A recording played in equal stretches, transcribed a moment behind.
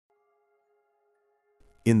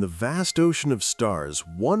In the vast ocean of stars,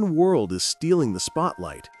 one world is stealing the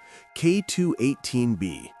spotlight,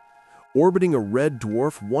 K2-18b. Orbiting a red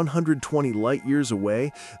dwarf 120 light-years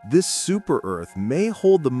away, this super-Earth may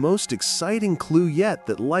hold the most exciting clue yet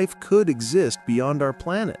that life could exist beyond our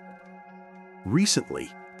planet.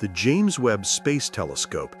 Recently, the James Webb Space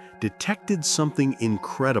Telescope detected something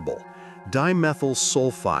incredible: dimethyl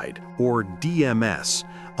sulfide, or DMS,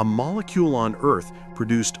 a molecule on Earth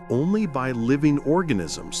produced only by living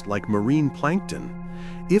organisms like marine plankton.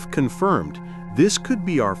 If confirmed, this could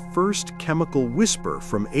be our first chemical whisper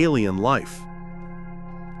from alien life.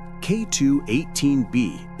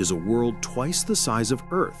 K2-18b is a world twice the size of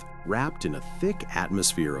Earth, wrapped in a thick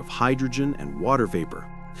atmosphere of hydrogen and water vapor.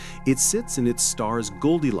 It sits in its star's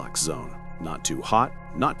Goldilocks zone, not too hot,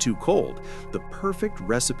 not too cold, the perfect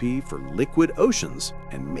recipe for liquid oceans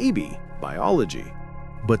and maybe biology.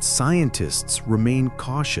 But scientists remain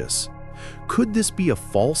cautious. Could this be a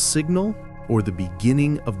false signal or the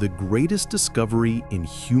beginning of the greatest discovery in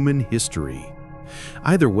human history?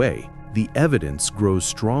 Either way, the evidence grows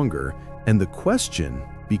stronger and the question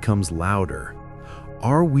becomes louder.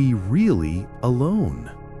 Are we really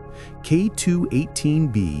alone?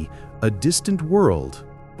 K2-18b, a distant world,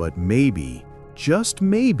 but maybe, just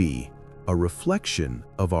maybe, a reflection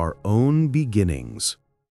of our own beginnings.